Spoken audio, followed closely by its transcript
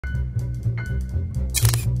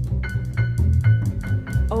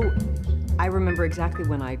I remember exactly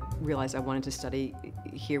when I realized I wanted to study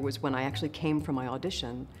here was when I actually came for my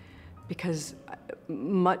audition, because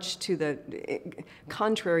much to the,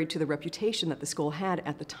 contrary to the reputation that the school had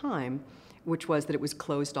at the time, which was that it was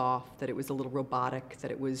closed off, that it was a little robotic, that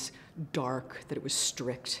it was dark, that it was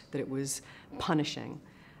strict, that it was punishing.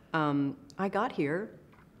 I got here,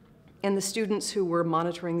 and the students who were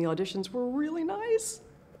monitoring the auditions were really nice.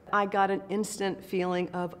 I got an instant feeling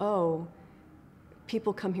of, oh,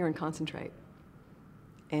 people come here and concentrate.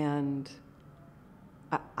 And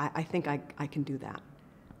I think I can do that.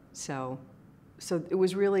 So it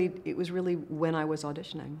was really when I was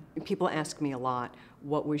auditioning. People ask me a lot,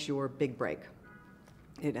 what was your big break?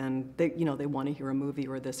 And they want to hear a movie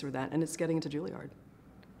or this or that, and it's getting into Juilliard.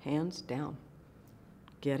 Hands down,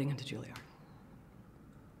 getting into Juilliard.